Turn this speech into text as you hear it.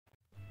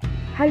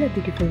Hello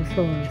beautiful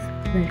souls,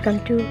 welcome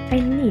to I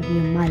Need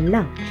You My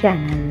Love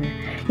channel.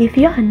 If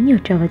you are new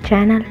to our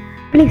channel,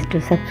 please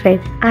do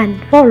subscribe and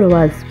follow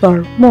us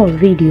for more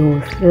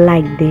videos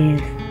like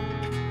this.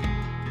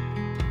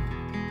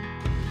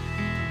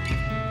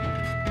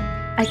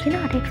 I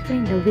cannot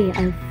explain the way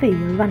I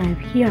feel when I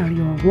hear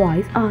your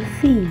voice or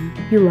see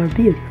your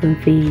beautiful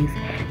face.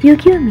 You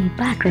give me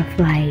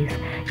butterflies.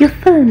 You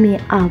fill me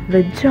up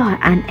with joy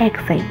and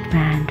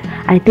excitement.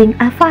 I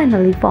think I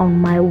finally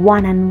found my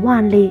one and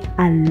only.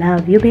 I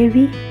love you,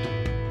 baby.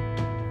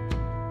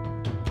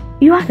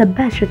 You are the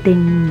best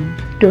thing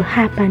to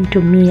happen to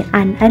me,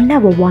 and I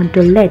never want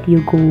to let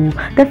you go.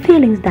 The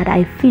feelings that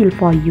I feel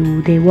for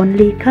you, they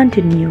only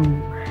continue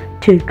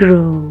to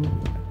grow.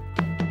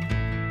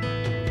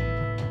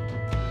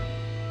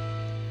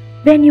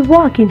 When you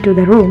walk into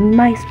the room,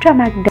 my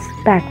stomach does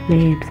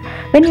backflips.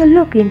 When you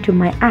look into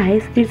my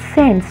eyes, it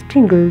sends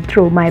tingle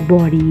through my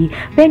body.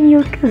 When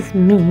you kiss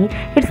me,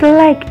 it's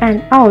like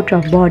an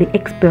out-of-body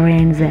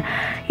experience.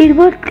 It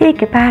would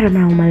take a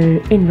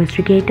paranormal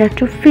investigator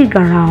to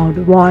figure out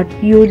what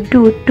you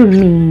do to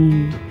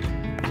me.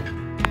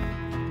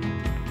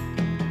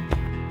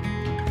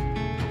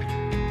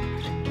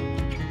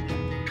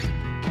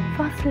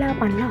 First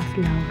love and last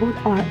love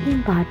both are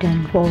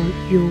important for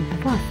you.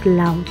 First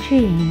love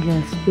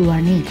changes your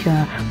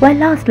nature, while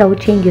last love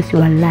changes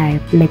your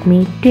life. Let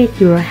me take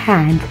your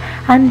hands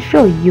and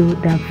show you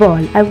the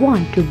world. I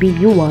want to be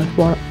yours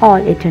for all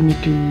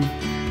eternity.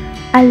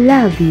 I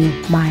love you,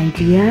 my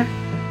dear.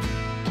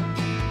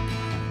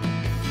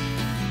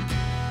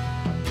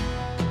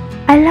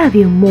 I love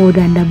you more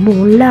than the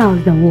moon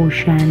loves the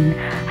ocean.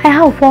 I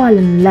have fallen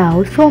in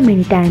love so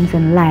many times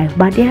in life,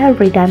 but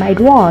every time it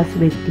was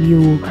with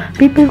you.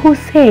 People who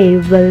say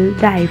will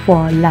die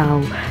for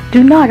love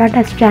do not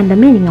understand the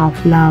meaning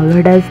of love.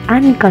 It is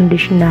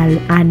unconditional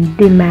and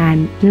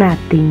demand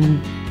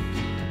nothing.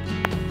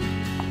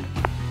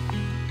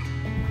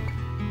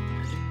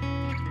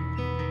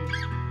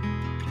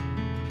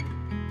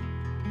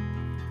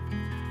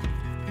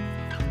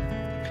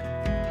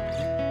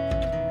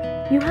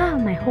 You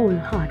have my whole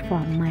heart for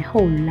my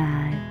whole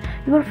life.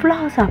 Your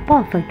flaws are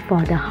perfect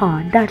for the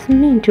heart that's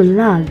meant to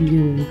love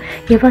you.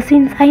 Ever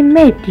since I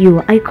met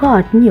you, I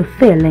got new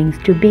feelings.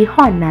 To be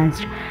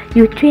honest,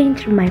 you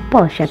changed my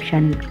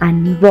perception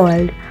and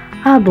world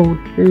about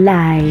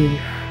life.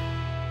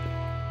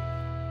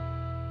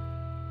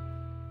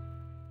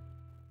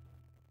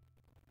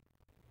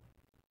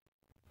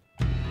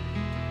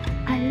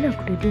 I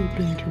looked deep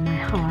into my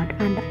heart,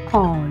 and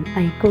all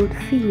I could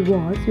see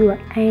was your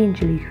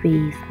angelic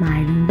face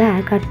smiling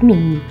back at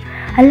me.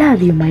 I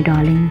love you, my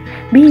darling.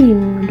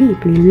 Being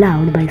deeply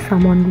loved by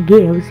someone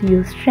gives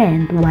you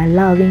strength, while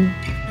loving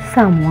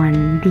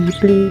someone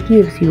deeply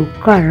gives you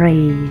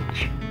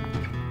courage.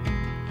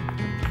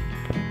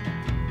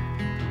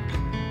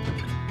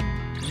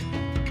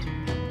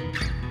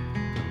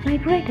 My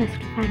greatest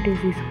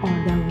fantasies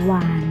are the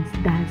ones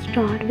that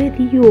start with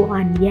you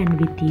and end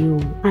with you.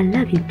 I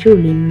love you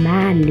truly,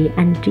 madly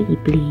and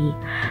deeply.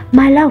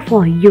 My love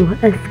for you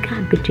is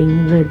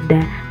competing with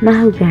the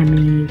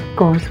mahogany,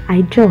 cause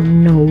I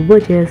don't know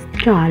which is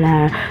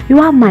taller. You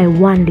are my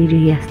only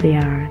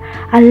desire.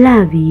 I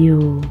love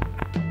you.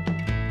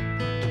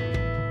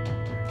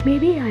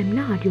 Maybe I'm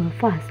not your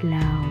first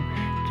love,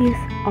 kiss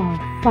or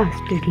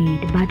first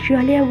date, but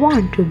really I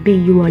want to be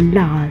your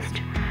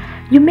last.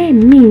 You may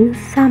mean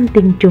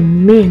something to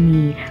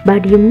many,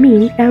 but you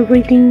mean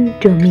everything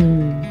to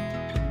me.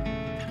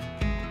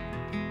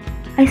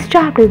 I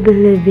started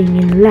believing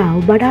in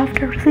love, but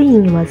after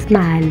seeing your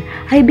smile,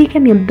 I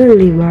became a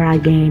believer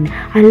again.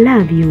 I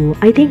love you,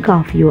 I think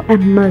of you, I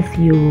miss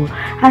you.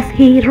 As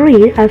he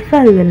read, I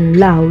fell in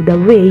love the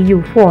way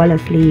you fall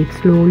asleep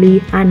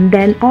slowly and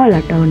then all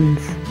at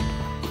once.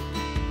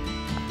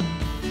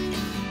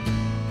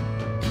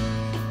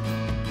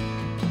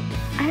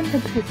 The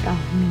best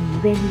of me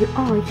when you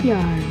are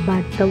here,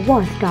 but the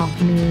worst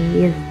of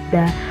me is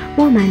the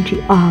moment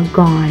you are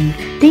gone.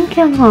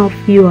 Thinking of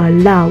your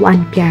love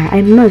and care,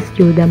 I miss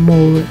you the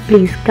more.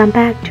 Please come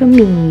back to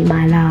me,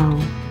 my love.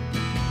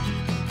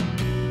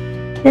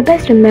 The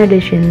best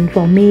medicine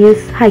for me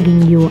is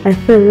hugging you. I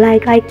feel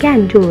like I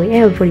can do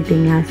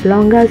everything as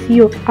long as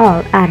you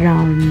are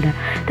around.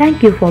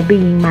 Thank you for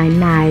being my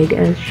knight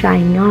in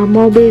shining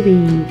armor,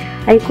 baby.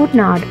 I could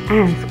not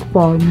ask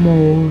for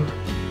more.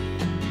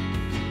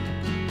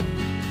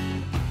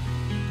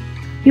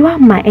 You are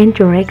my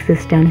entire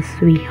existence,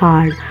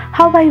 sweetheart.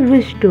 How I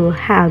wish to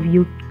have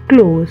you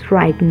close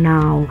right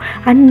now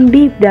and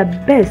be the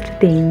best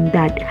thing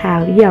that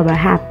have ever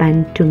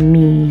happened to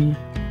me.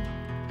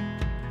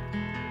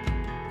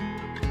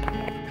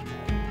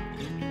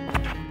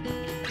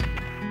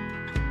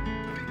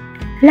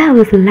 Love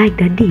is like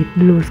the deep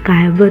blue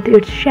sky with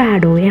its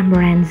shadow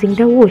embracing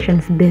the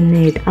oceans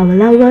beneath. Our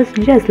love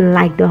is just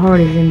like the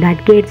horizon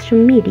that gets to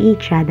meet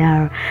each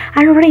other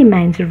and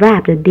remains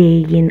wrapped day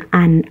in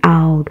and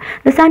out.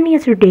 The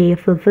sunniest day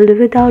fulfilled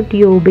without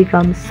you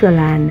becomes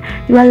sullen.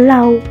 Your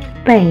love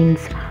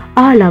paints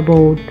all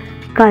about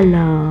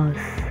colors.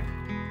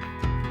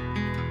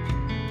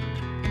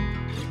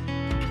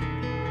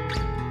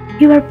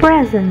 Your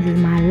presence in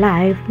my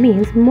life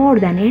means more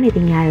than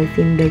anything else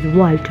in this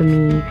world to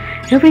me.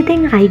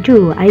 Everything I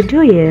do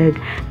it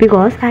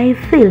because I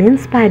feel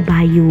inspired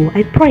by you.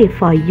 I pray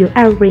for you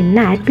every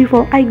night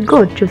before I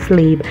go to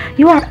sleep.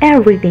 You are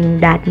everything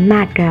that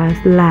matters,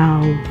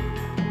 love.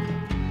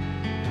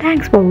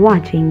 Thanks for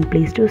watching.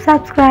 Please do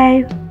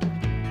subscribe.